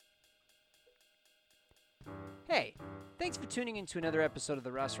Thanks for tuning in to another episode of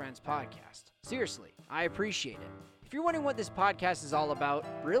the Russ Rants podcast. Seriously, I appreciate it. If you're wondering what this podcast is all about,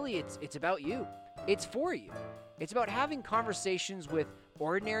 really it's about you. It's for you. It's about having conversations with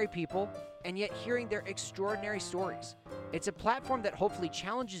ordinary people and yet hearing their extraordinary stories. It's a platform that hopefully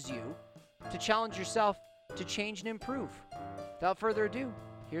challenges you to challenge yourself to change and improve. Without further ado,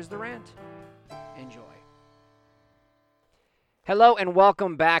 here's the rant. Enjoy. Hello and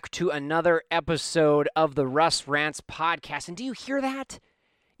welcome back to another episode of the Russ Rants podcast. And do you hear that?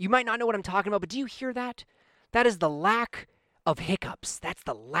 You might not know what I'm talking about, but do you hear that? That is the lack of hiccups. That's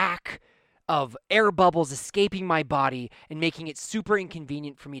the lack of air bubbles escaping my body and making it super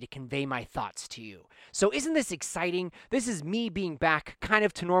inconvenient for me to convey my thoughts to you. So isn't this exciting? This is me being back kind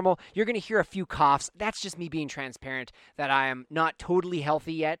of to normal. You're going to hear a few coughs. That's just me being transparent that I am not totally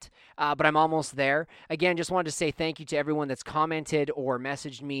healthy yet, but I'm almost there. Again, just wanted to say thank you to everyone that's commented or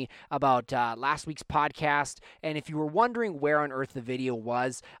messaged me about last week's podcast. And if you were wondering where on earth the video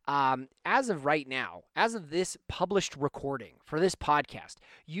was, as of right now, as of this published recording for this podcast,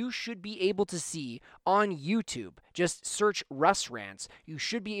 you should be able to see on YouTube, just search Russ Rants, you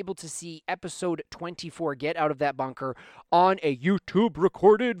should be able to see episode 24, Get Out of That Bunker, on a YouTube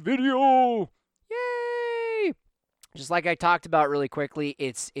recorded video. Yay! Just like I talked about really quickly,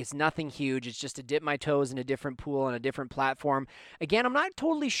 it's nothing huge. It's just to dip my toes in a different pool on a different platform. Again, I'm not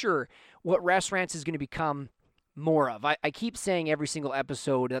totally sure what Russ Rants is going to become more of. I keep saying every single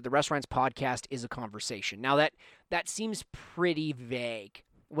episode that the Russ Rants podcast is a conversation. Now that seems pretty vague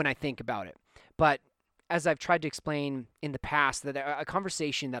when I think about it. But as I've tried to explain in the past, that a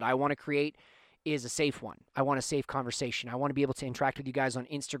conversation that I want to create is a safe one. I want a safe conversation. I want to be able to interact with you guys on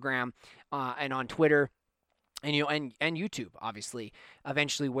Instagram and on Twitter and and YouTube, obviously,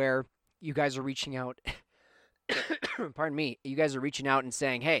 eventually, where you guys are reaching out. Pardon me. You guys are reaching out and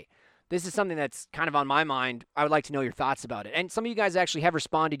saying, hey, this is something that's kind of on my mind. I would like to know your thoughts about it. And some of you guys actually have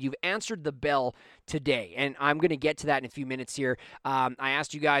responded. You've answered the bell today, and I'm going to get to that in a few minutes here. I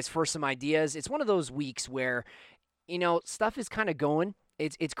asked you guys for some ideas. It's one of those weeks where, stuff is kind of going.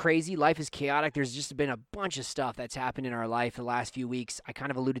 It's crazy. Life is chaotic. There's just been a bunch of stuff that's happened in our life the last few weeks. I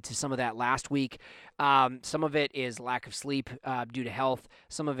kind of alluded to some of that last week. Some of it is lack of sleep due to health.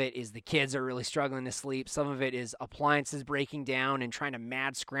 Some of it is the kids are really struggling to sleep. Some of it is appliances breaking down and trying to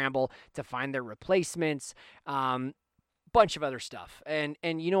mad scramble to find their replacements. Bunch of other stuff. And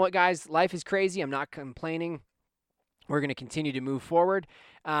you know what, guys? Life is crazy. I'm not complaining. We're going to continue to move forward,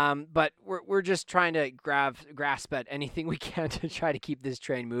 but we're just trying to grasp at anything we can to try to keep this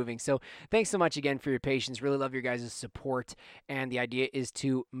train moving. So thanks so much again for your patience. Really love your guys' support, and the idea is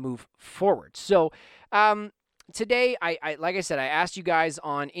to move forward. So today, I like I said, I asked you guys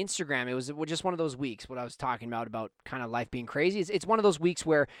on Instagram. It was just one of those weeks, what I was talking about kind of life being crazy. It's one of those weeks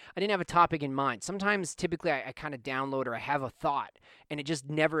where I didn't have a topic in mind. Sometimes, typically, I kind of download or I have a thought, and it just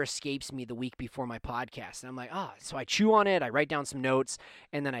never escapes me the week before my podcast. And I'm like, so I chew on it, I write down some notes,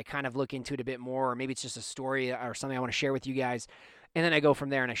 and then I kind of look into it a bit more, or maybe it's just a story or something I want to share with you guys, and then I go from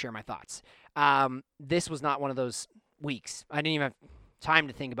there and I share my thoughts. This was not one of those weeks. I didn't even have time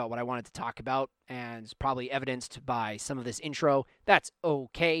to think about what I wanted to talk about, and it's probably evidenced by some of this intro. That's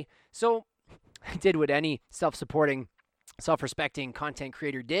okay. So I did what any self-supporting, self-respecting content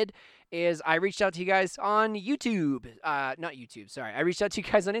creator did, is I reached out to you guys on YouTube. Not YouTube, sorry. I reached out to you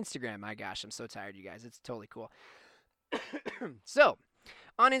guys on Instagram. My gosh, I'm so tired, you guys. It's totally cool. So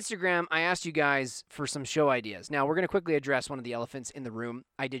on Instagram, I asked you guys for some show ideas. Now, we're going to quickly address one of the elephants in the room.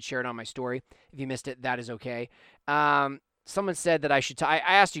 I did share it on my story. If you missed it, that is okay. Someone said that I should I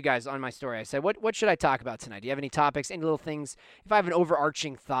asked you guys on my story. I said, what should I talk about tonight? Do you have any topics, any little things? If I have an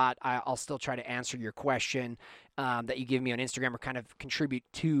overarching thought, I'll still try to answer your question that you give me on Instagram or kind of contribute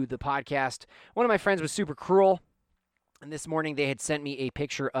to the podcast. One of my friends was super cruel, and this morning they had sent me a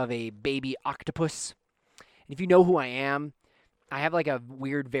picture of a baby octopus. And if you know who I am, I have like a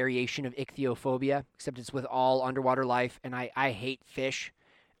weird variation of ichthyophobia, except it's with all underwater life, and I hate fish.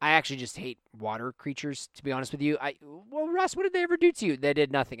 I actually just hate water creatures, to be honest with you. Well, Russ, what did they ever do to you? They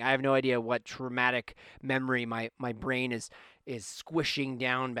did nothing. I have no idea what traumatic memory my brain is squishing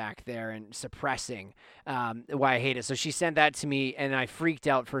down back there and suppressing why I hate it. So she sent that to me, and I freaked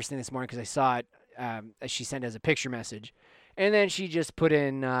out first thing this morning because I saw it. She sent as a picture message. And then she just put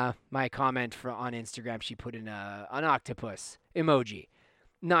in my comment on Instagram. She put in an octopus emoji.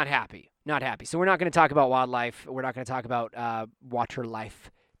 Not happy. Not happy. So we're not going to talk about wildlife. We're not going to talk about water life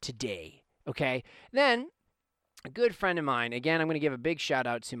today, okay? Then, a good friend of mine, again, I'm going to give a big shout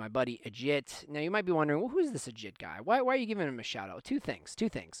out to my buddy Ajit. Now, you might be wondering, well, who's this Ajit guy? Why are you giving him a shout out? Two things.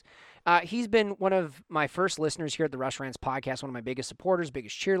 He's been one of my first listeners here at the Russ Rants podcast, one of my biggest supporters,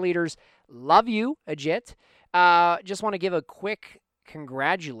 biggest cheerleaders. Love you, Ajit. just want to give a quick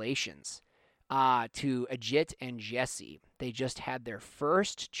congratulations to Ajit and Jesse. They just had their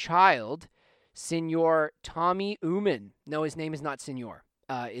first child, Senor Tommy Uman. No, his name is not Senor.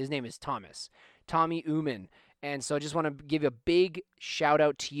 His name is Thomas. Tommy Uman. And so I just want to give a big shout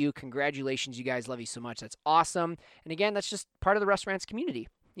out to you. Congratulations, you guys. Love you so much. That's awesome. And again, that's just part of the Russ Rants community.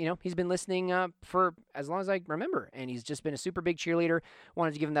 You know, he's been listening for as long as I remember, and he's just been a super big cheerleader.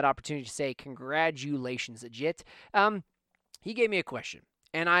 Wanted to give him that opportunity to say congratulations, Ajit. He gave me a question,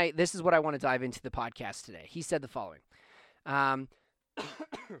 and this is what I want to dive into the podcast today. He said the following. Pardon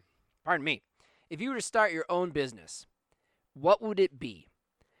me. If you were to start your own business, what would it be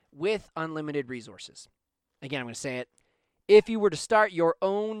with unlimited resources? Again, I'm going to say it. If you were to start your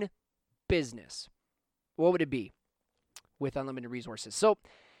own business, what would it be with unlimited resources? So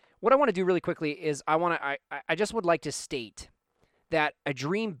what I want to do really quickly is I just would like to state that a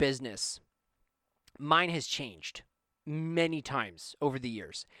dream business, mine has changed many times over the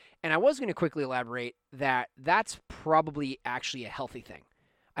years. And I was going to quickly elaborate that that's probably actually a healthy thing.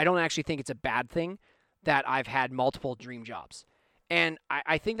 I don't actually think it's a bad thing that I've had multiple dream jobs. And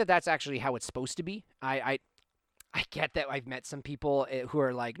I think that that's actually how it's supposed to be. I get that I've met some people who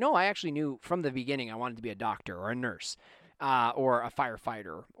are like, no, I actually knew from the beginning I wanted to be a doctor or a nurse or a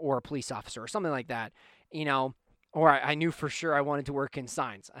firefighter or a police officer or something like that, you know, or I knew for sure I wanted to work in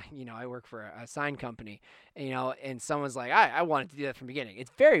signs. You know, I work for a sign company, you know, and someone's like, I wanted to do that from the beginning.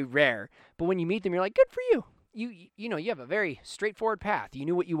 It's very rare, but when you meet them, you're like, good for you. You know, you have a very straightforward path. You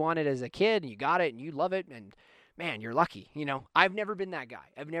knew what you wanted as a kid and you got it and you love it, and man, you're lucky. You know, I've never been that guy.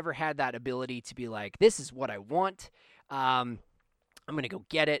 I've never had that ability to be like, this is what I want. I'm going to go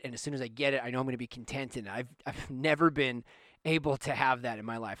get it. And as soon as I get it, I know I'm going to be content. And I've never been able to have that in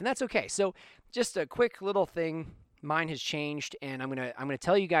my life. And that's okay. So just a quick little thing. Mine has changed. And I'm going to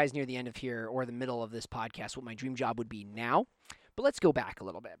tell you guys near the end of here or the middle of this podcast what my dream job would be now. But let's go back a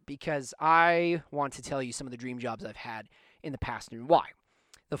little bit because I want to tell you some of the dream jobs I've had in the past and why.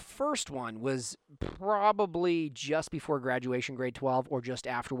 The first one was probably just before graduation, grade 12, or just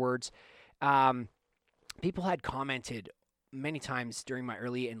afterwards. People had commented many times during my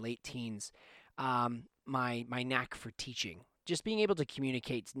early and late teens my knack for teaching, just being able to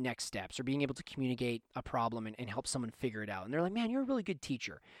communicate next steps or being able to communicate a problem and help someone figure it out. And they're like, man, you're a really good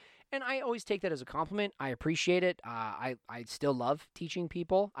teacher. And I always take that as a compliment. I appreciate it. I still love teaching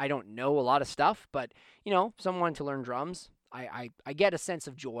people. I don't know a lot of stuff, but, you know, if someone wanted to learn drums, I get a sense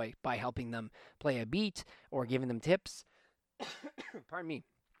of joy by helping them play a beat or giving them tips. Pardon me.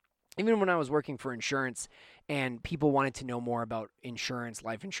 Even when I was working for insurance and people wanted to know more about insurance,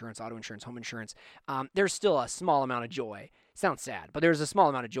 life insurance, auto insurance, home insurance, there's still a small amount of joy. Sounds sad, but there's a small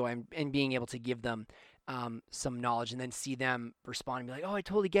amount of joy in being able to give them some knowledge and then see them respond and be like, oh, I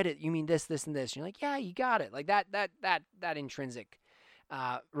totally get it. You mean this, this, and this. And you're like, yeah, you got it. Like that intrinsic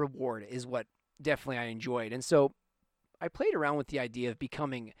reward is what definitely I enjoyed. And so I played around with the idea of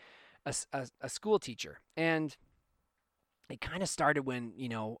becoming a school teacher. And it kind of started when, you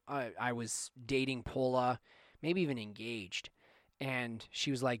know, I was dating Paula, maybe even engaged. And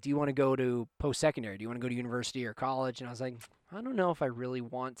she was like, do you want to go to post-secondary? Do you want to go to university or college? And I was like, I don't know if I really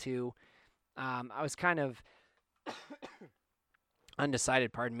want to. I was kind of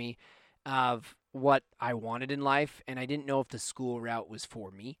undecided, pardon me, of what I wanted in life. And I didn't know if the school route was for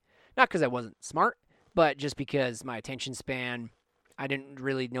me. Not because I wasn't smart, but just because my attention span, I didn't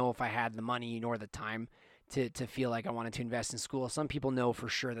really know if I had the money nor the time to feel like I wanted to invest in school. Some people know for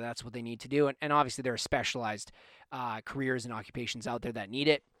sure that that's what they need to do. And obviously there are specialized careers and occupations out there that need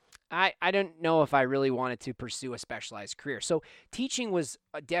it. I didn't know if I really wanted to pursue a specialized career. So teaching was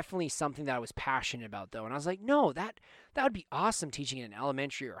definitely something that I was passionate about, though. And I was like, no, that would be awesome teaching in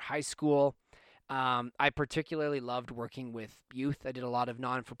elementary or high school. I particularly loved working with youth. I did a lot of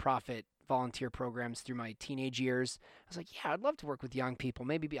non-for-profit volunteer programs through my teenage years. I was like, yeah, I'd love to work with young people,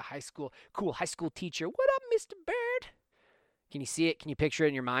 maybe be a cool high school teacher. What up, Mr. Bird? Can you see it? Can you picture it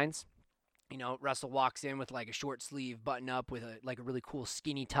in your minds? You know, Russell walks in with like a short sleeve button up with a really cool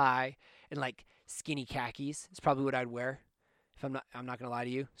skinny tie and like skinny khakis. It's probably what I'd wear. If I'm not gonna lie to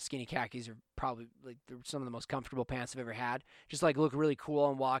you, skinny khakis are probably like some of the most comfortable pants I've ever had. Just like look really cool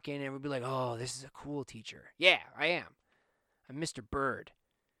and walk in and we'd be like, oh, this is a cool teacher. Yeah, I am. I'm Mr. Bird.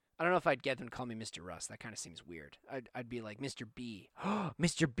 I don't know if I'd get them to call me Mr. Russ. That kind of seems weird. I'd be like Mr. B.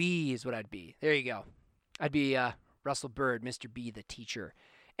 Mr. B is what I'd be. There you go. I'd be Russell Bird, Mr. B, the teacher.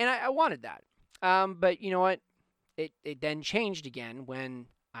 And I wanted that. But you know what? It then changed again when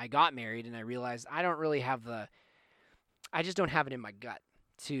I got married and I realized I don't really have I just don't have it in my gut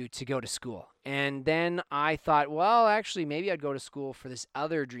to go to school. And then I thought, well, actually, maybe I'd go to school for this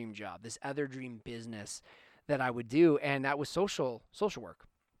other dream job, this other dream business that I would do, and that was social work.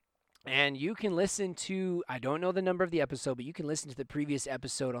 And you can listen to, I don't know the number of the episode, but you can listen to the previous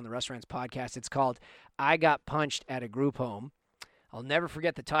episode on the Russ Rants podcast. It's called I Got Punched at a Group Home. I'll never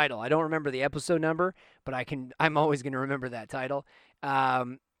forget the title. I don't remember the episode number, but I'm always going to remember that title.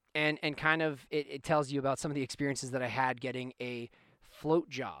 And kind of it tells you about some of the experiences that I had getting a float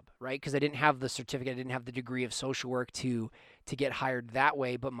job, right? Because I didn't have the certificate, I didn't have the degree of social work to get hired that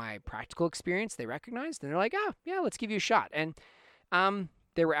way, but my practical experience they recognized, and they're like, yeah, let's give you a shot. And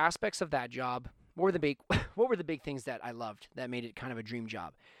there were aspects of that job. What were the big things that I loved that made it kind of a dream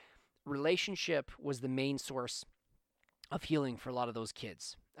job? Relationship was the main source of healing for a lot of those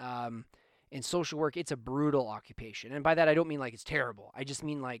kids. In social work, it's a brutal occupation. And by that, I don't mean like it's terrible. I just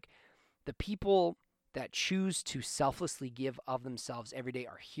mean like the people that choose to selflessly give of themselves every day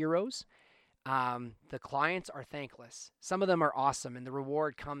are heroes. The clients are thankless. Some of them are awesome, and the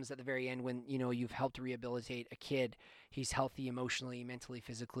reward comes at the very end when you've helped rehabilitate a kid. He's healthy emotionally, mentally,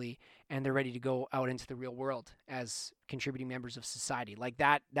 physically, and they're ready to go out into the real world as contributing members of society. Like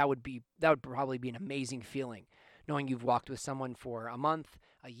that would probably be an amazing feeling, knowing you've walked with someone for a month,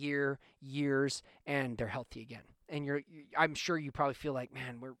 a year, years, and they're healthy again. And I'm sure you probably feel like,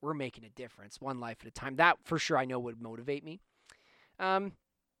 man, we're making a difference, one life at a time. That for sure I know would motivate me.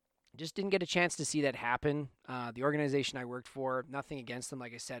 Just didn't get a chance to see that happen. The organization I worked for, nothing against them.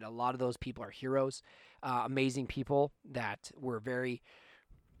 Like I said, a lot of those people are heroes, amazing people that were they're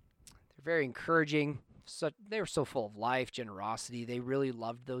very encouraging. So they were so full of life, generosity. They really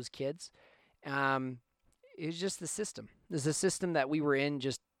loved those kids. It was just the system. There's a system that we were in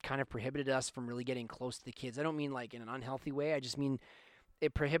just kind of prohibited us from really getting close to the kids. I don't mean like in an unhealthy way. I just mean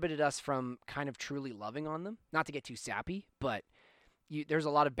it prohibited us from kind of truly loving on them. Not to get too sappy, but there's a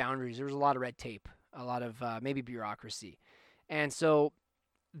lot of boundaries. There's a lot of red tape, a lot of maybe bureaucracy. And so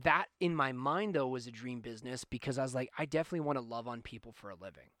that in my mind, though, was a dream business because I was like, I definitely want to love on people for a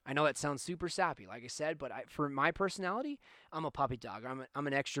living. I know that sounds super sappy, like I said, but for my personality, I'm a puppy dog. I'm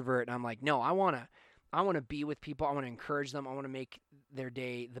an extrovert, and I'm like, no, I want to be with people. I want to encourage them. I want to make their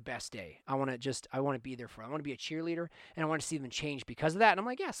day the best day. I want to be there for them. I want to be a cheerleader, and I want to see them change because of that. And I'm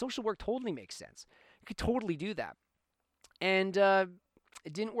like, yeah, social work totally makes sense. You could totally do that. And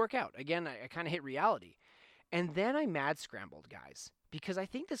it didn't work out. Again, I kind of hit reality. And then I mad scrambled, guys, because I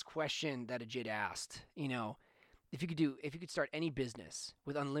think this question that Ajit asked, if you could start any business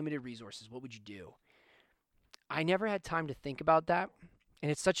with unlimited resources, what would you do? I never had time to think about that.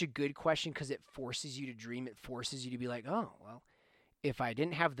 And it's such a good question because it forces you to dream. It forces you to be like, oh, well, if I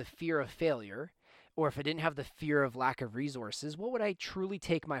didn't have the fear of failure, or if I didn't have the fear of lack of resources, what would I truly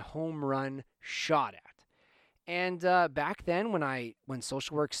take my home run shot at? And back then when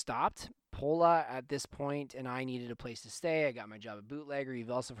social work stopped, Paula at this point and I needed a place to stay. I got my job at Bootlegger.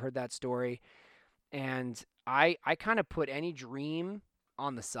 You've also heard that story. And I kind of put any dream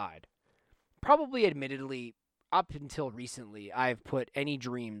on the side. Probably admittedly, up until recently, I've put any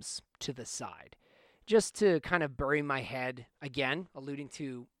dreams to the side. Just to kind of bury my head, again, alluding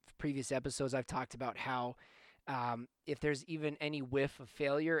to previous episodes, I've talked about how if there's even any whiff of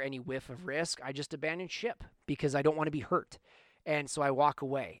failure, any whiff of risk, I just abandon ship because I don't want to be hurt. And so I walk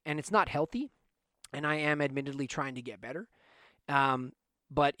away. And it's not healthy, and I am admittedly trying to get better.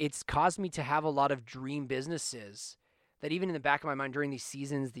 But it's caused me to have a lot of dream businesses that even in the back of my mind during these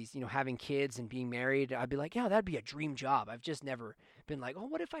seasons, having kids and being married, I'd be like, yeah, that'd be a dream job. I've just never been like, oh,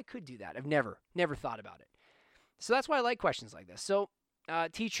 what if I could do that? I've never thought about it. So that's why I like questions like this. So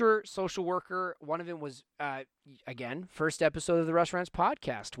teacher, social worker, one of them was, again, first episode of the Russ Rants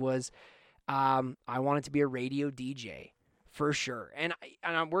podcast was I wanted to be a radio DJ for sure. And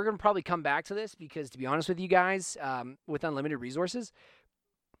we're going to probably come back to this because, to be honest with you guys, with unlimited resources,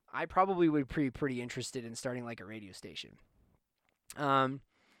 I probably would be pretty interested in starting like a radio station.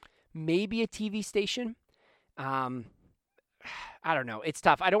 Maybe a TV station. I don't know. It's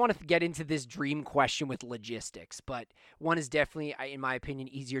tough. I don't want to get into this dream question with logistics, but one is definitely, in my opinion,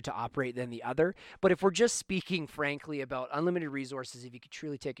 easier to operate than the other. But if we're just speaking frankly about unlimited resources, if you could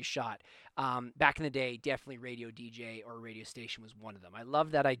truly take a shot, back in the day, definitely radio DJ or radio station was one of them. I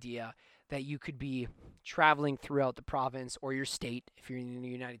love that idea that you could be traveling throughout the province or your state, if you're in the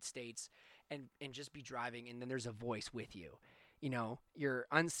United States, and just be driving, and then there's a voice with you. Your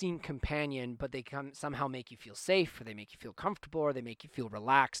unseen companion, but they somehow make you feel safe, or they make you feel comfortable, or they make you feel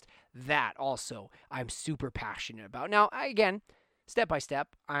relaxed. That also I'm super passionate about. Now, again, step by step,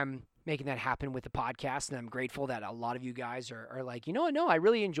 I'm making that happen with the podcast, and I'm grateful that a lot of you guys are like, no, I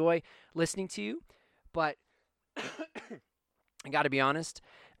really enjoy listening to you, but I got to be honest,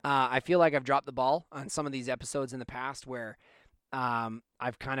 I feel like I've dropped the ball on some of these episodes in the past where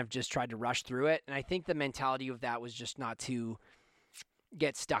I've kind of just tried to rush through it. And I think the mentality of that was just not to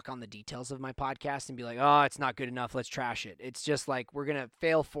get stuck on the details of my podcast and be like, oh, it's not good enough, let's trash it. It's just like, we're going to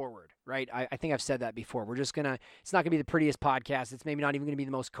fail forward, right? I think I've said that before. It's not going to be the prettiest podcast. It's maybe not even going to be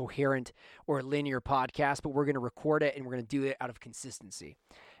the most coherent or linear podcast, but we're going to record it and we're going to do it out of consistency.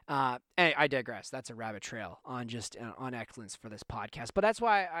 I digress. That's a rabbit trail on just on excellence for this podcast. But that's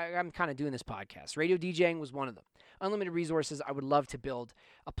why I'm kind of doing this podcast. Radio DJing was one of them. Unlimited resources. I would love to build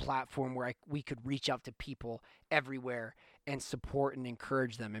a platform where we could reach out to people everywhere and support and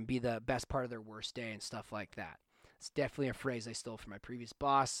encourage them and be the best part of their worst day and stuff like that. It's definitely a phrase I stole from my previous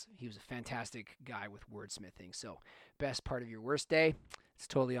boss. He was a fantastic guy with wordsmithing. So best part of your worst day, it's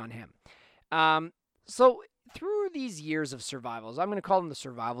totally on him. So through these years of survivals, I'm going to call them the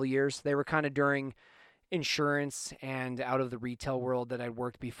survival years. They were kind of during insurance and out of the retail world that I'd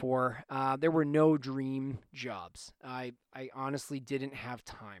worked before. There were no dream jobs. I honestly didn't have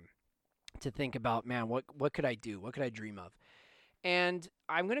time to think about, man, what could I do? What could I dream of? And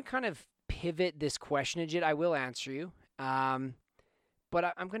I'm going to kind of pivot this question, Ajit. I will answer you.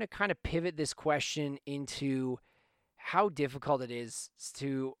 But I'm going to kind of pivot this question into how difficult it is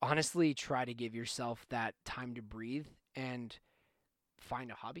to honestly try to give yourself that time to breathe and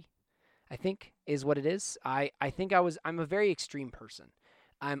find a hobby, I think is what it is. I think I'm a very extreme person.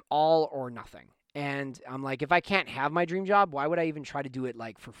 I'm all or nothing. And I'm like, if I can't have my dream job, why would I even try to do it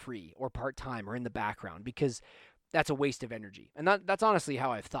like for free or part-time or in the background? Because that's a waste of energy. And that's honestly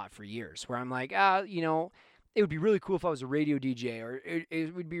how I've thought for years, where I'm like, it would be really cool if I was a radio DJ, or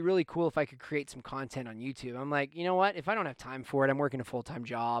it would be really cool if I could create some content on YouTube. I'm like, you know what? If I don't have time for it, I'm working a full-time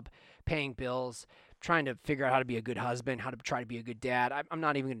job, paying bills, trying to figure out how to be a good husband, how to try to be a good dad. I'm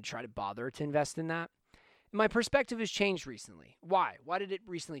not even going to try to bother to invest in that. My perspective has changed recently. Why? Why did it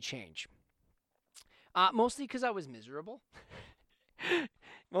recently change? Mostly because I was miserable.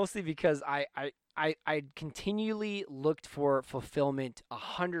 Mostly because I continually looked for fulfillment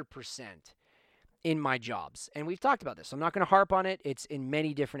 100% in my jobs. And we've talked about this, so I'm not going to harp on it. It's in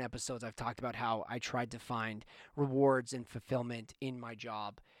many different episodes I've talked about how I tried to find rewards and fulfillment in my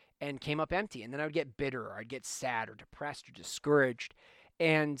job and came up empty. And then I would get bitter, or I'd get sad or depressed or discouraged.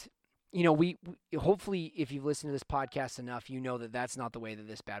 And, we hopefully, if you've listened to this podcast enough, you know that that's not the way that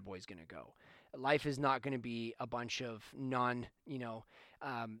this bad boy is going to go. Life is not going to be a bunch of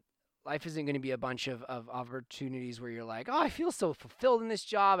life isn't going to be a bunch of opportunities where you're like, oh, I feel so fulfilled in this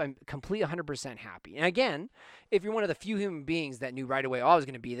job. I'm complete 100% happy. And again, if you're one of the few human beings that knew right away, oh, I was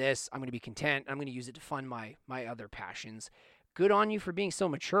going to be this, I'm going to be content, I'm going to use it to fund my other passions, good on you for being so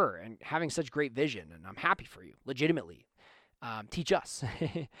mature and having such great vision. And I'm happy for you, legitimately. Teach us,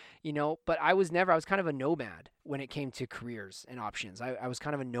 but I was kind of a nomad when it came to careers and options. I was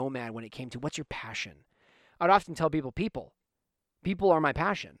kind of a nomad when it came to what's your passion. I'd often tell people are my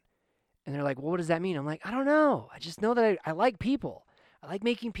passion. And they're like, well, what does that mean? I'm like, I don't know. I just know that I like people. I like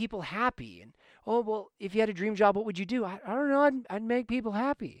making people happy. And, oh, well, if you had a dream job, what would you do? I don't know. I'd make people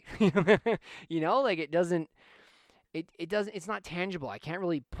happy. Like it doesn't, it's not tangible. I can't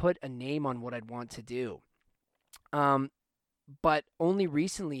really put a name on what I'd want to do. But only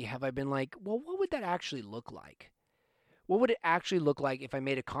recently have I been like, well, what would that actually look like? What would it actually look like if I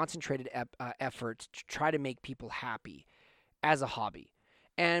made a concentrated effort to try to make people happy as a hobby?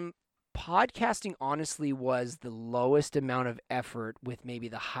 And podcasting honestly was the lowest amount of effort with maybe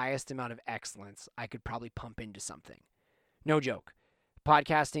the highest amount of excellence I could probably pump into something. No joke.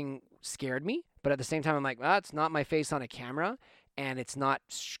 Podcasting scared me, but at the same time, I'm like, well, it's not my face on a camera. And it's not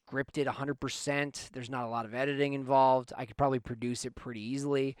scripted 100%. There's not a lot of editing involved. I could probably produce it pretty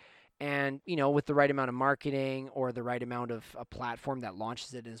easily. And, with the right amount of marketing or the right amount of a platform that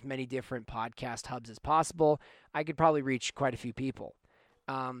launches it in as many different podcast hubs as possible, I could probably reach quite a few people,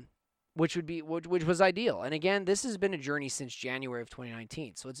 which was ideal. And again, this has been a journey since January of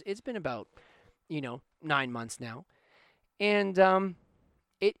 2019. So it's been about, 9 months now. And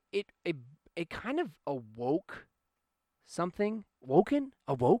it kind of awoke something. Awoke? I'm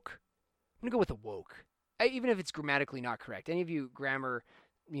going to go with awoke. Even if it's grammatically not correct. Any of you grammar,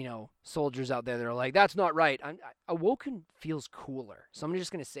 soldiers out there that are like, that's not right. Awoken feels cooler. So I'm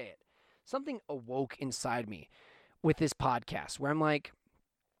just going to say it. Something awoke inside me with this podcast where I'm like,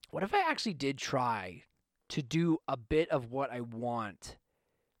 what if I actually did try to do a bit of what I want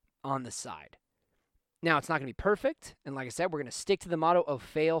on the side? Now, it's not going to be perfect. And like I said, we're going to stick to the motto of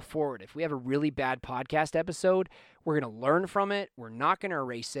fail forward. If we have a really bad podcast episode, we're going to learn from it. We're not going to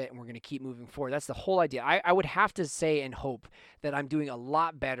erase it, and we're going to keep moving forward. That's the whole idea. I would have to say and hope that I'm doing a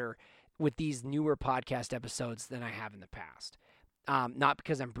lot better with these newer podcast episodes than I have in the past. Not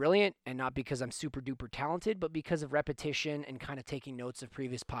because I'm brilliant and not because I'm super duper talented, but because of repetition and kind of taking notes of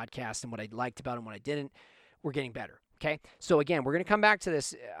previous podcasts and what I liked about them, what I didn't. We're getting better. Okay. So again, we're going to come back to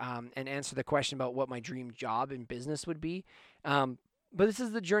this and answer the question about what my dream job in business would be. But this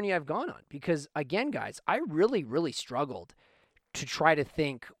is the journey I've gone on because, again, guys, I really, really struggled to try to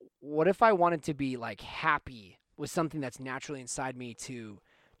think, what if I wanted to be like happy with something that's naturally inside me to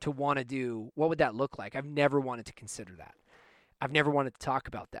want to do? What would that look like? I've never wanted to consider that. I've never wanted to talk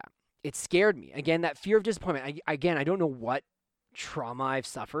about that. It scared me. Again, that fear of disappointment. I don't know what trauma I've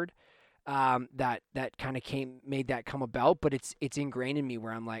suffered that kind of made that come about, but it's ingrained in me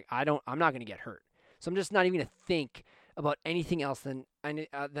where I'm like, I'm not going to get hurt. So I'm just not even going to think about anything else than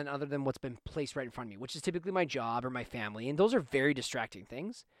other than what's been placed right in front of me, which is typically my job or my family. And those are very distracting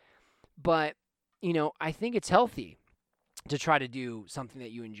things. But, I think it's healthy to try to do something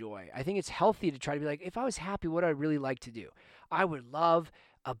that you enjoy. I think it's healthy to try to be like, if I was happy, what would I really like to do? I would love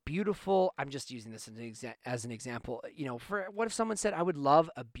a beautiful, I'm just using this as an example, for what if someone said, I would love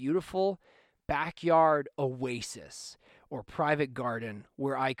a beautiful backyard oasis or private garden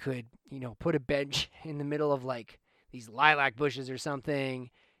where I could, put a bench in the middle of like these lilac bushes or something,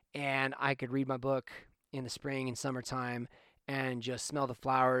 and I could read my book in the spring and summertime and just smell the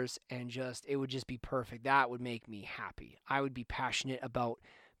flowers and it would just be perfect. That would make me happy. I would be passionate about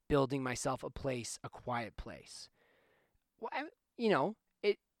building myself a quiet place. Well,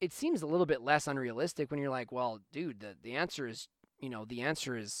 it seems a little bit less unrealistic when you're like, well, dude, the answer is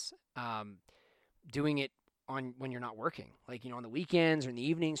doing it when you're not working, like, on the weekends or in the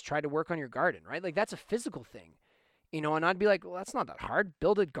evenings, try to work on your garden, right? Like that's a physical thing, and I'd be like, well, that's not that hard.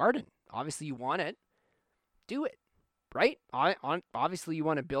 Build a garden. Obviously you want it, do it, right? Obviously you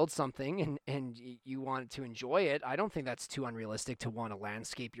want to build something and you want to enjoy it. I don't think that's too unrealistic to want to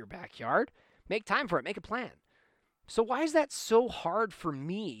landscape your backyard. Make time for it, make a plan. So why is that so hard for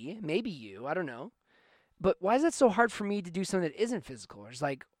me? Maybe you, I don't know. But why is that so hard for me to do something that isn't physical? It's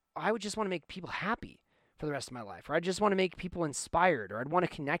like, I would just want to make people happy for the rest of my life. Or I just want to make people inspired. Or I'd want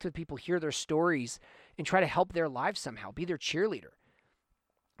to connect with people, hear their stories, and try to help their lives somehow, be their cheerleader.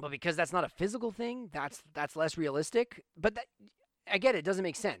 But because that's not a physical thing, that's less realistic. But I get it. It doesn't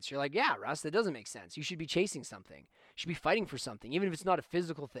make sense. You're like, yeah, Russ, that doesn't make sense. You should be chasing something. You should be fighting for something, even if it's not a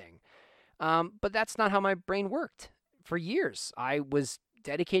physical thing. But that's not how my brain worked. For years, I was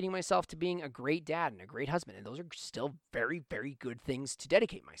dedicating myself to being a great dad and a great husband, and those are still very, very good things to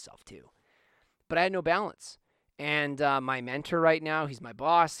dedicate myself to. But I had no balance. And my mentor right now, he's my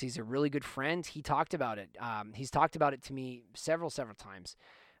boss. He's a really good friend. He talked about it. He's talked about it to me several times,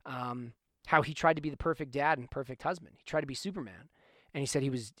 how he tried to be the perfect dad and perfect husband. He tried to be Superman, and he said he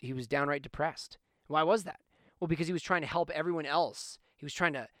was downright depressed. Why was that? Well, because he was trying to help everyone else. He was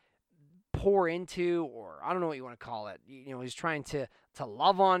trying to pour into, or I don't know what you want to call it. He was trying to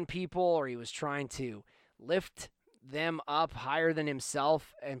love on people, or he was trying to lift them up higher than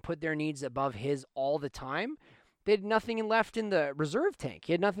himself and put their needs above his all the time. They had nothing left in the reserve tank.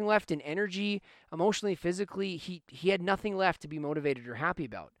 He had nothing left in energy, emotionally, physically. He had nothing left to be motivated or happy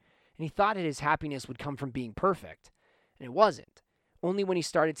about. And he thought that his happiness would come from being perfect. And it wasn't. Only when he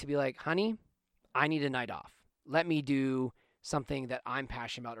started to be like, honey, I need a night off. Let me do something that I'm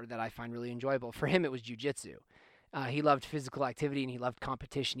passionate about or that I find really enjoyable. For him, it was jiu-jitsu. He loved physical activity and he loved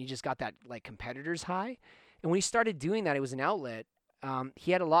competition. He just got that like competitor's high. And when he started doing that, it was an outlet.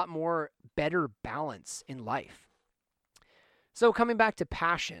 He had a lot more better balance in life. So coming back to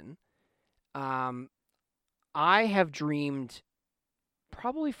passion, I have dreamed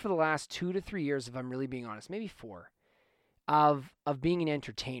probably for the last 2 to 3 years, if I'm really being honest, maybe 4, of being an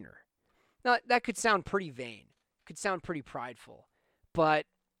entertainer. Now, that could sound pretty vain. Could sound pretty prideful, but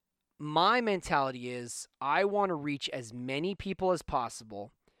my mentality is I want to reach as many people as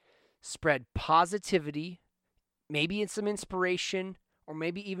possible, spread positivity, maybe some inspiration, or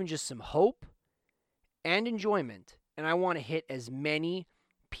maybe even just some hope and enjoyment, and I want to hit as many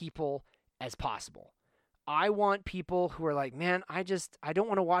people as possible. I want people who are like, man, I don't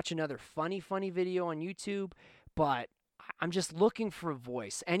want to watch another funny video on YouTube, but I'm just looking for a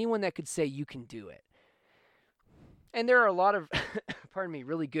voice, anyone that could say you can do it. And there are a lot of,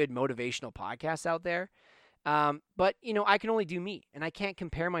 really good motivational podcasts out there. But, I can only do me. And I can't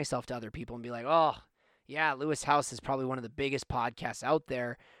compare myself to other people and be like, oh, yeah, Lewis House is probably one of the biggest podcasts out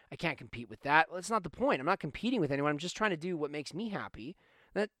there. I can't compete with that. Well, that's not the point. I'm not competing with anyone. I'm just trying to do what makes me happy.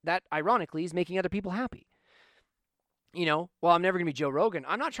 That ironically, is making other people happy. Well, I'm never going to be Joe Rogan.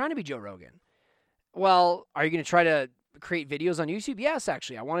 I'm not trying to be Joe Rogan. Well, are you going to try to create videos on YouTube? Yes,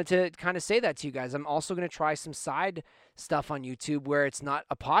 actually. I wanted to kind of say that to you guys. I'm also going to try some side stuff on YouTube where it's not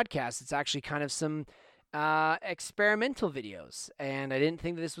a podcast. It's actually kind of some experimental videos. And I didn't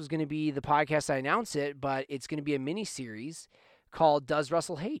think that this was going to be the podcast I announce it, but it's going to be a mini series called Does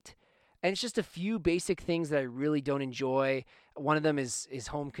Russell Hate? And it's just a few basic things that I really don't enjoy. One of them is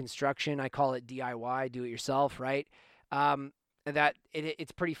home construction. I call it DIY, do it yourself, right?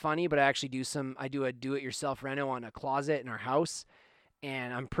 It's pretty funny, but I do a do it yourself reno on a closet in our house,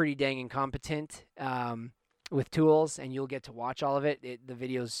 and I'm pretty dang incompetent with tools, and you'll get to watch all of it. The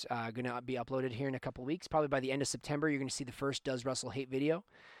video's going to be uploaded here in a couple weeks. Probably by the end of September, you're going to see the first Does Russell Hate video.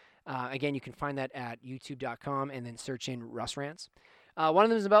 Again, you can find that at youtube.com and then search in Russ Rants. One of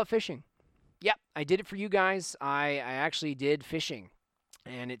them is about fishing. Yep, I did it for you guys. I actually did fishing,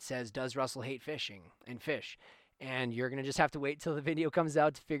 and it says, Does Russell hate fishing and fish? And you're going to just have to wait till the video comes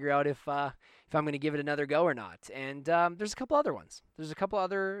out to figure out if I'm going to give it another go or not. And there's a couple other ones. There's a couple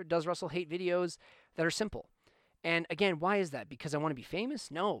other Does Russell Hate videos that are simple. And again, why is that? Because I want to be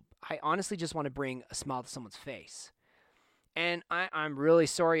famous? No, I honestly just want to bring a smile to someone's face. And I'm really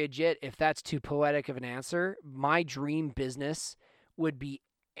sorry, Ajit, if that's too poetic of an answer. My dream business would be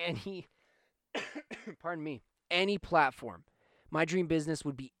any, pardon me, any platform. My dream business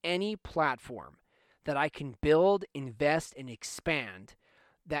would be any platform that I can build, invest, and expand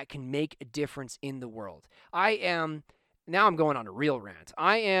that can make a difference in the world. Now I'm going on a real rant.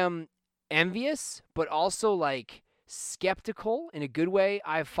 I am envious, but also like skeptical in a good way.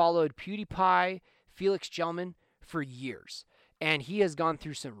 I've followed PewDiePie, Felix Gelman for years, and he has gone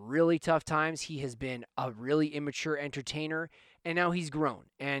through some really tough times. He has been a really immature entertainer, and now he's grown,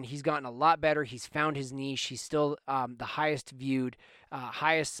 and he's gotten a lot better. He's found his niche. He's still the highest viewed,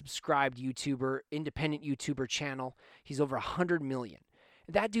 highest subscribed YouTuber, independent YouTuber channel. He's over 100 million.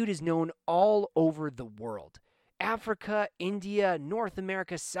 That dude is known all over the world. Africa, India, North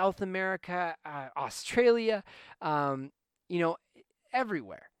America, South America, Australia,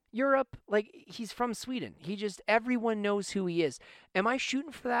 everywhere. Europe, like he's from Sweden. Everyone knows who he is. Am I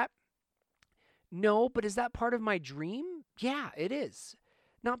shooting for that? No, but is that part of my dream? Yeah, it is.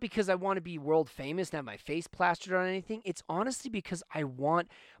 Not because I want to be world famous and have my face plastered on anything. It's honestly because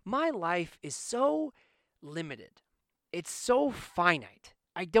my life is so limited. It's so finite.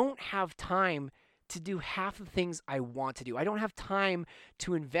 I don't have time to do half the things I want to do. I don't have time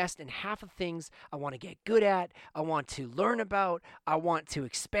to invest in half of things I want to get good at, I want to learn about, I want to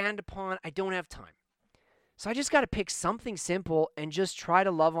expand upon. I don't have time. So I just got to pick something simple and just try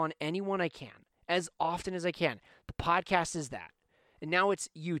to love on anyone I can as often as I can. The podcast is that. And now it's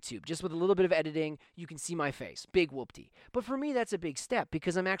YouTube. Just with a little bit of editing, you can see my face. Big whoopty. But for me, that's a big step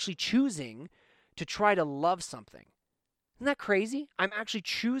because I'm actually choosing to try to love something. Isn't that crazy? I'm actually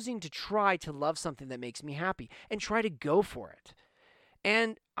choosing to try to love something that makes me happy and try to go for it.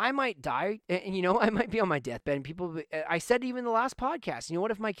 And I might die, and I might be on my deathbed, and I said even in the last podcast, what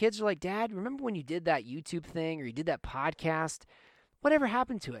if my kids are like, Dad, remember when you did that YouTube thing or you did that podcast? Whatever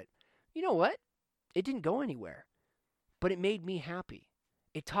happened to it? You know what? It didn't go anywhere, but it made me happy.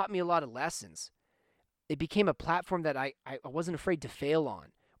 It taught me a lot of lessons. It became a platform that I wasn't afraid to fail on.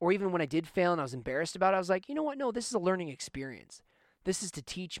 Or even when I did fail and I was embarrassed about it, I was like, you know what? No, this is a learning experience. This is to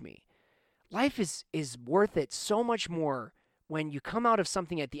teach me. Life is worth it so much more when you come out of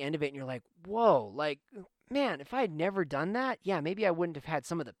something at the end of it and you're like, whoa, like, man, if I had never done that, yeah, maybe I wouldn't have had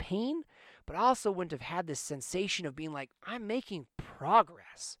some of the pain, but I also wouldn't have had this sensation of being like, I'm making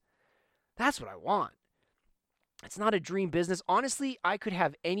progress. That's what I want. It's not a dream business. Honestly, I could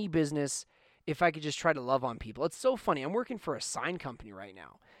have any business if I could just try to love on people. It's so funny. I'm working for a sign company right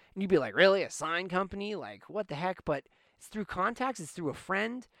now. And you'd be like, really? A sign company? Like, what the heck? But it's through contacts. It's through a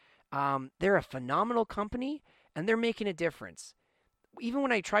friend. They're a phenomenal company, and they're making a difference. Even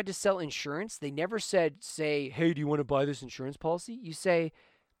when I tried to sell insurance, they never say, hey, do you want to buy this insurance policy? You say,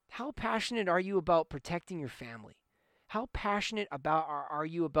 how passionate are you about protecting your family? How passionate are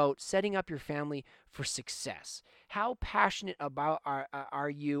you about setting up your family for success? How passionate are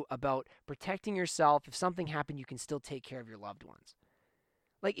you about protecting yourself? If something happened, you can still take care of your loved ones.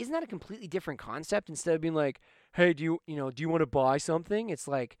 Like, isn't that a completely different concept? Instead of being like, hey, do you want to buy something? It's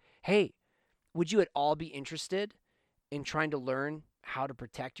like, hey, would you at all be interested in trying to learn how to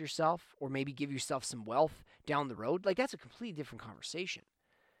protect yourself or maybe give yourself some wealth down the road? Like, that's a completely different conversation.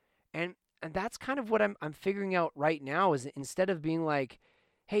 And that's kind of what I'm figuring out right now is instead of being like,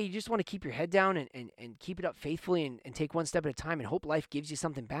 hey, you just want to keep your head down and keep it up faithfully and take one step at a time and hope life gives you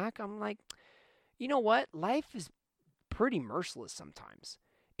something back. I'm like, you know what? Life is pretty merciless sometimes.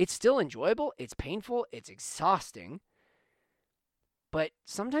 It's still enjoyable. It's painful. It's exhausting. But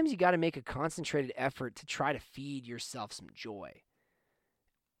sometimes you got to make a concentrated effort to try to feed yourself some joy.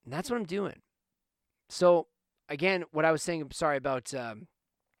 And that's what I'm doing. So, again, what I was saying, sorry, about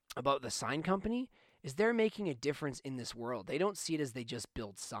the sign company is they're making a difference in this world. They don't see it as they just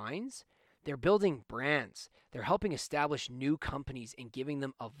build signs. They're building brands. They're helping establish new companies and giving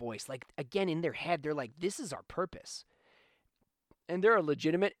them a voice. Like, again, in their head, they're like, this is our purpose. And there are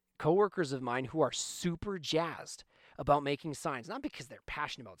legitimate coworkers of mine who are super jazzed about making signs. Not because they're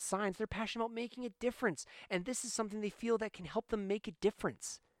passionate about signs, they're passionate about making a difference. And this is something they feel that can help them make a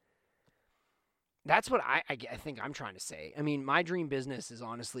difference. That's what I think I'm trying to say. I mean, my dream business is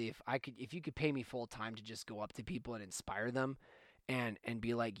honestly, if you could pay me full time to just go up to people and inspire them and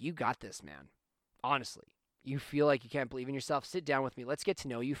be like, you got this, man. Honestly, you feel like you can't believe in yourself, sit down with me. Let's get to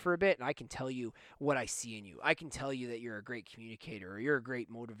know you for a bit, and I can tell you what I see in you. I can tell you that you're a great communicator, or you're a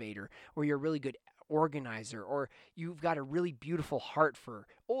great motivator, or you're a really good organizer, or you've got a really beautiful heart for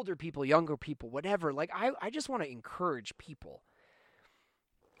older people, younger people, whatever. Like, I just want to encourage people.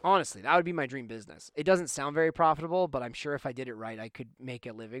 Honestly, that would be my dream business. It doesn't sound very profitable, but I'm sure if I did it right, I could make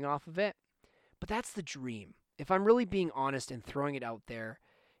a living off of it. But that's the dream. If I'm really being honest and throwing it out there,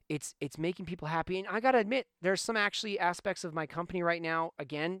 it's making people happy. And I got to admit, there's some actually aspects of my company right now.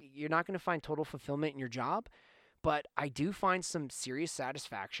 Again, you're not going to find total fulfillment in your job, but I do find some serious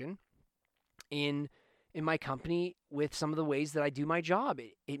satisfaction in my company with some of the ways that I do my job.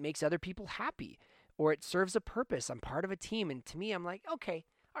 It makes other people happy, or it serves a purpose. I'm part of a team. And to me, I'm like, okay,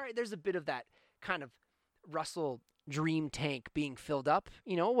 all right, there's a bit of that kind of Russell dream tank being filled up.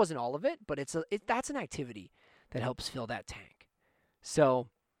 You know, it wasn't all of it, but that's an activity that helps fill that tank. So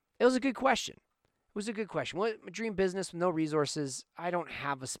it was a good question. It was a good question. What dream business with no resources? I don't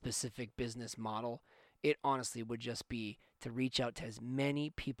have a specific business model. It honestly would just be to reach out to as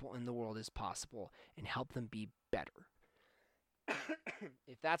many people in the world as possible and help them be better.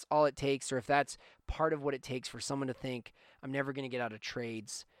 If that's all it takes, or if that's part of what it takes for someone to think, I'm never going to get out of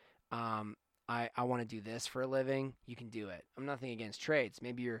trades, I want to do this for a living, you can do it. I'm nothing against trades.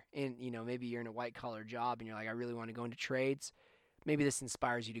 Maybe you're in a white collar job and you're like, I really want to go into trades. Maybe this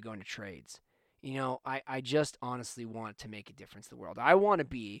inspires you to go into trades. You know, I just honestly want to make a difference in the world. I want to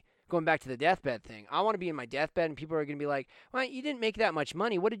be, going back to the deathbed thing, I want to be in my deathbed and people are going to be like, well, you didn't make that much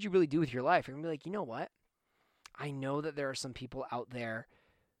money. What did you really do with your life? I'm going to be like, you know what? I know that there are some people out there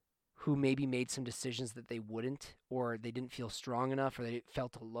who maybe made some decisions that they wouldn't, or they didn't feel strong enough, or they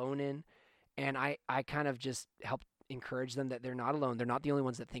felt alone in. And I kind of just help encourage them that they're not alone. They're not the only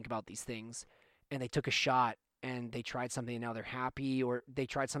ones that think about these things. And they took a shot and they tried something and now they're happy, or they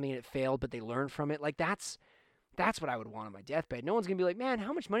tried something and it failed, but they learned from it. Like that's what I would want on my deathbed. No one's going to be like, man,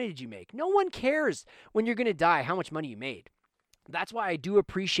 how much money did you make? No one cares when you're going to die how much money you made. That's why I do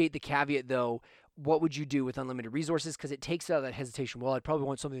appreciate the caveat, though. What would you do with unlimited resources? Because it takes out that hesitation. Well, I'd probably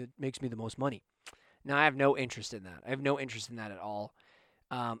want something that makes me the most money. Now, I have no interest in that. I have no interest in that at all.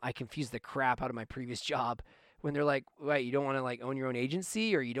 I confused the crap out of my previous job when they're like, wait, you don't want to like own your own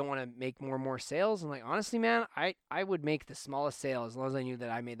agency, or you don't want to make more and more sales? I'm like, honestly, man, I would make the smallest sale as long as I knew that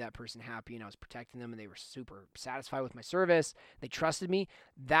I made that person happy and I was protecting them and they were super satisfied with my service. They trusted me.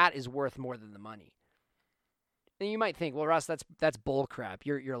 That is worth more than the money. And you might think, well, Russ, that's bull crap.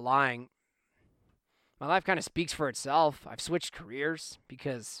 You're lying. My life kind of speaks for itself. I've switched careers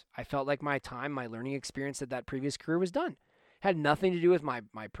because I felt like my learning experience at that previous career was done. It had nothing to do with my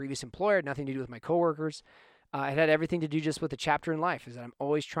previous employer, had nothing to do with my coworkers. It had everything to do just with a chapter in life, is that I'm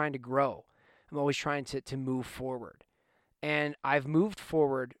always trying to grow. I'm always trying to move forward. And I've moved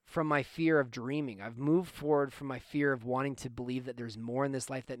forward from my fear of dreaming. I've moved forward from my fear of wanting to believe that there's more in this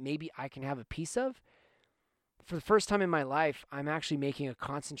life that maybe I can have a piece of. For the first time in my life, I'm actually making a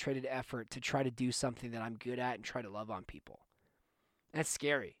concentrated effort to try to do something that I'm good at and try to love on people. That's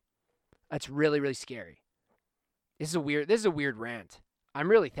scary. That's really, really scary. This is a weird rant.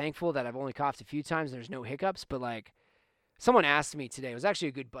 I'm really thankful that I've only coughed a few times and there's no hiccups, but like someone asked me today, it was actually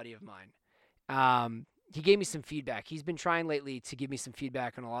a good buddy of mine. He gave me some feedback. He's been trying lately to give me some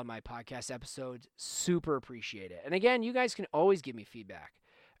feedback on a lot of my podcast episodes. Super appreciate it. And again, you guys can always give me feedback.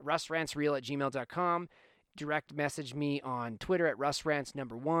 RussRantsReal@gmail.com. Direct message me on Twitter at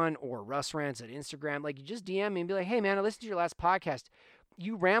RussRantsNumber1 or RussRants at Instagram. Like, you just DM me and be like, hey, man, I listened to your last podcast.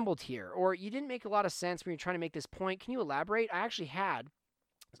 You rambled here, or you didn't make a lot of sense when you're trying to make this point. Can you elaborate? I actually had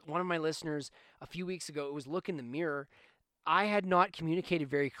one of my listeners a few weeks ago. It was look in the mirror. I had not communicated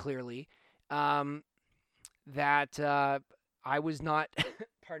very clearly that I was not,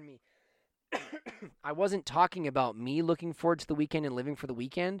 pardon me, I wasn't talking about me looking forward to the weekend and living for the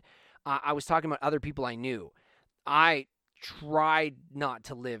weekend. I was talking about other people I knew. I tried not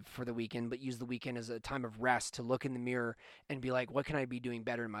to live for the weekend, but use the weekend as a time of rest to look in the mirror and be like, what can I be doing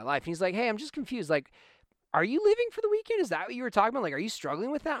better in my life? And he's like, hey, I'm just confused. Like, are you living for the weekend? Is that what you were talking about? Like, are you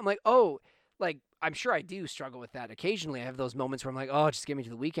struggling with that? I'm like, oh, like, I'm sure I do struggle with that occasionally. I have those moments where I'm like, oh, just get me to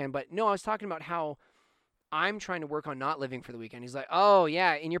the weekend. But no, I was talking about how I'm trying to work on not living for the weekend. He's like, oh,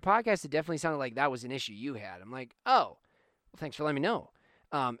 yeah, in your podcast, it definitely sounded like that was an issue you had. I'm like, oh, well, thanks for letting me know.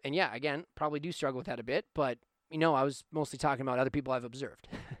 And yeah, again, probably do struggle with that a bit, but, I was mostly talking about other people I've observed.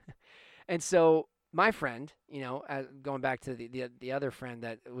 And so my friend, going back to the other friend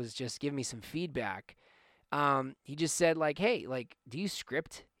that was just giving me some feedback, he just said, like, hey, like, do you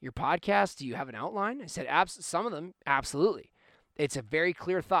script your podcast? Do you have an outline? I said, some of them, absolutely. It's a very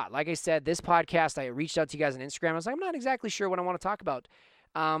clear thought. Like I said, this podcast, I reached out to you guys on Instagram. I was like, I'm not exactly sure what I want to talk about.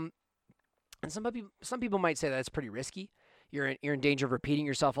 And some people might say that's pretty risky. You're in danger of repeating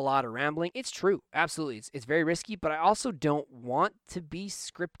yourself a lot or rambling. It's true. Absolutely. It's very risky, but I also don't want to be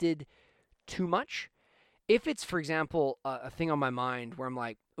scripted too much. If it's, for example, a thing on my mind where I'm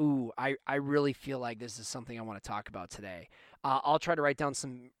like, ooh, I really feel like this is something I want to talk about today, I'll try to write down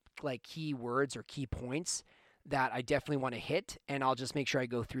some like key words or key points that I definitely want to hit, and I'll just make sure I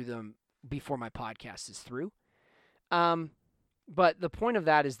go through them before my podcast is through. But the point of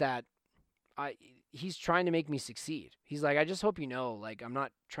that is that he's trying to make me succeed. He's like, I just hope you know, like, I'm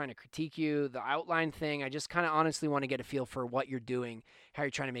not trying to critique you. The outline thing, I just kind of honestly want to get a feel for what you're doing, how you're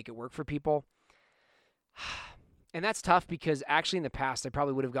trying to make it work for people. And that's tough because actually in the past, I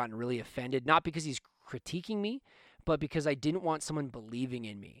probably would have gotten really offended, not because he's critiquing me, but because I didn't want someone believing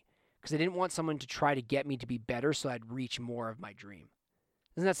in me, because I didn't want someone to try to get me to be better so I'd reach more of my dream.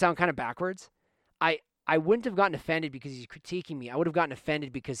 Doesn't that sound kind of backwards? I wouldn't have gotten offended because he's critiquing me. I would have gotten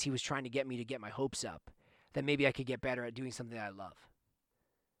offended because he was trying to get me to get my hopes up, that maybe I could get better at doing something that I love.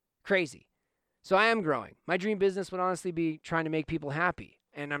 Crazy. So I am growing. My dream business would honestly be trying to make people happy.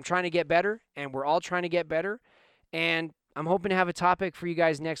 And I'm trying to get better, and we're all trying to get better. And I'm hoping to have a topic for you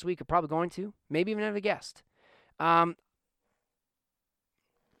guys next week. I'm probably going to. Maybe even have a guest. Trying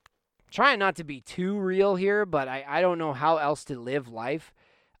not to be too real here, but I don't know how else to live life.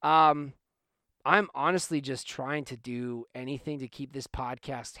 I'm honestly just trying to do anything to keep this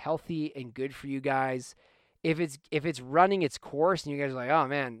podcast healthy and good for you guys. If it's running its course and you guys are like, oh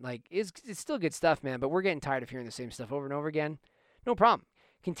man, like it's still good stuff, man, but we're getting tired of hearing the same stuff over and over again, no problem.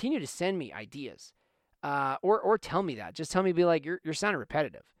 Continue to send me ideas, or tell me that. Just tell me, be like, you're sounding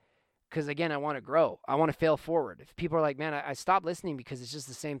repetitive. Because again, I want to grow. I want to fail forward. If people are like, man, I stopped listening because it's just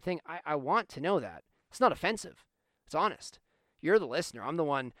the same thing, I want to know that. It's not offensive. It's honest. You're the listener. I'm the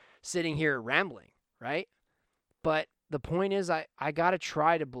one sitting here rambling, right? But the point is, I got to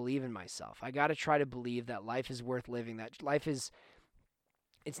try to believe in myself. I got to try to believe that life is worth living, that life is,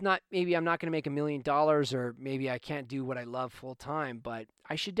 it's not, maybe I'm not going to make $1 million, or maybe I can't do what I love full time, but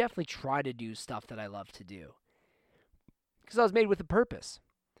I should definitely try to do stuff that I love to do. Because I was made with a purpose.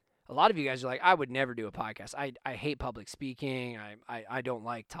 A lot of you guys are like, I would never do a podcast. I hate public speaking. I don't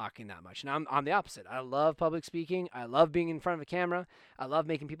like talking that much. And I'm the opposite. I love public speaking. I love being in front of a camera. I love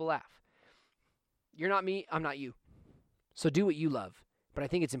making people laugh. You're not me. I'm not you. So do what you love. But I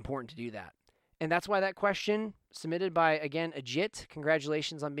think it's important to do that. And that's why that question submitted by, again, Ajit.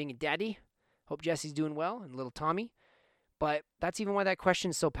 Congratulations on being a daddy. Hope Jesse's doing well, and little Tommy. But that's even why that question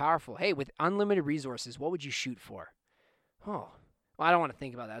is so powerful. Hey, with unlimited resources, what would you shoot for? Oh, well, I don't want to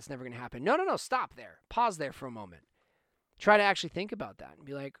think about that. It's never going to happen. No, stop there. Pause there for a moment. Try to actually think about that and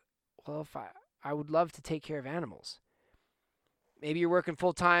be like, well, if I would love to take care of animals. Maybe you're working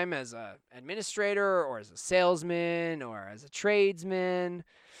full-time as an administrator or as a salesman or as a tradesman,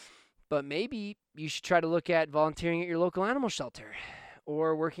 but maybe you should try to look at volunteering at your local animal shelter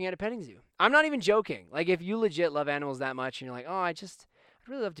or working at a petting zoo. I'm not even joking. Like, if you legit love animals that much and you're like, oh, I'd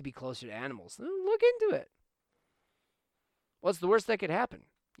really love to be closer to animals, then look into it. What's the worst that could happen?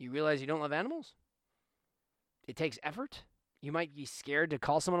 You realize you don't love animals? It takes effort. You might be scared to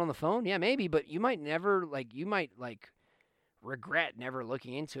call someone on the phone. Yeah, maybe, but you might regret never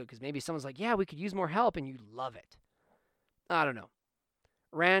looking into it because maybe someone's like, yeah, we could use more help, and you love it. I don't know.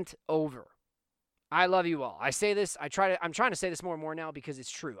 Rant over. I love you all. I say this, I'm trying to say this more and more now because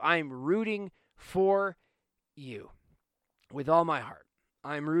it's true. I'm rooting for you with all my heart.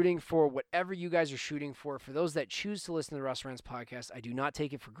 I'm rooting for whatever you guys are shooting for. For those that choose to listen to the Russ Rants podcast, I do not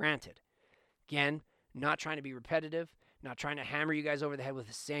take it for granted. Again, not trying to be repetitive, not trying to hammer you guys over the head with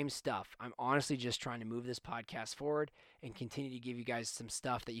the same stuff. I'm honestly just trying to move this podcast forward and continue to give you guys some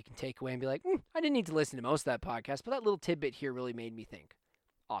stuff that you can take away and be like, I didn't need to listen to most of that podcast, but that little tidbit here really made me think.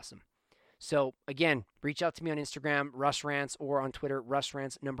 Awesome. So, again, reach out to me on Instagram, Russ Rants, or on Twitter,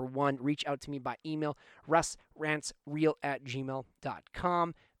 RussRants1. Reach out to me by email,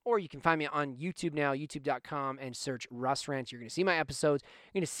 russrantsreal@gmail.com. Or you can find me on YouTube now, youtube.com, and search Russ Rants. You're going to see my episodes.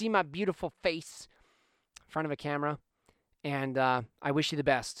 You're going to see my beautiful face in front of a camera. And I wish you the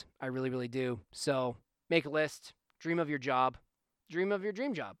best. I really, really do. So, make a list. Dream of your job. Dream of your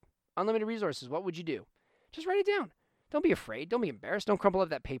dream job. Unlimited resources. What would you do? Just write it down. Don't be afraid. Don't be embarrassed. Don't crumple up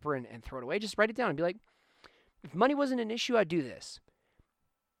that paper and throw it away. Just write it down and be like, if money wasn't an issue, I'd do this.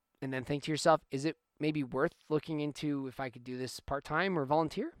 And then think to yourself, is it maybe worth looking into if I could do this part-time or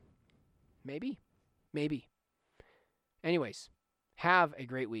volunteer? Maybe. Anyways, have a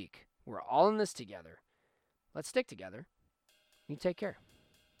great week. We're all in this together. Let's stick together. You take care.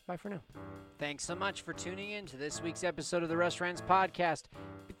 Bye for now. Thanks so much for tuning in to this week's episode of the Russ Rants Podcast.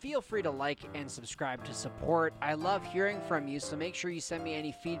 Feel free to like and subscribe to support. I love hearing from you, so make sure you send me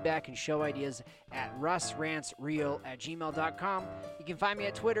any feedback and show ideas at russrantsreal@gmail.com. You can find me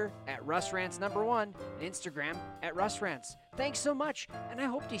at Twitter at russrants1 and Instagram at russrants. Thanks so much, and I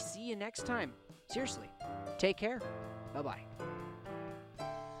hope to see you next time. Seriously, take care. Bye-bye.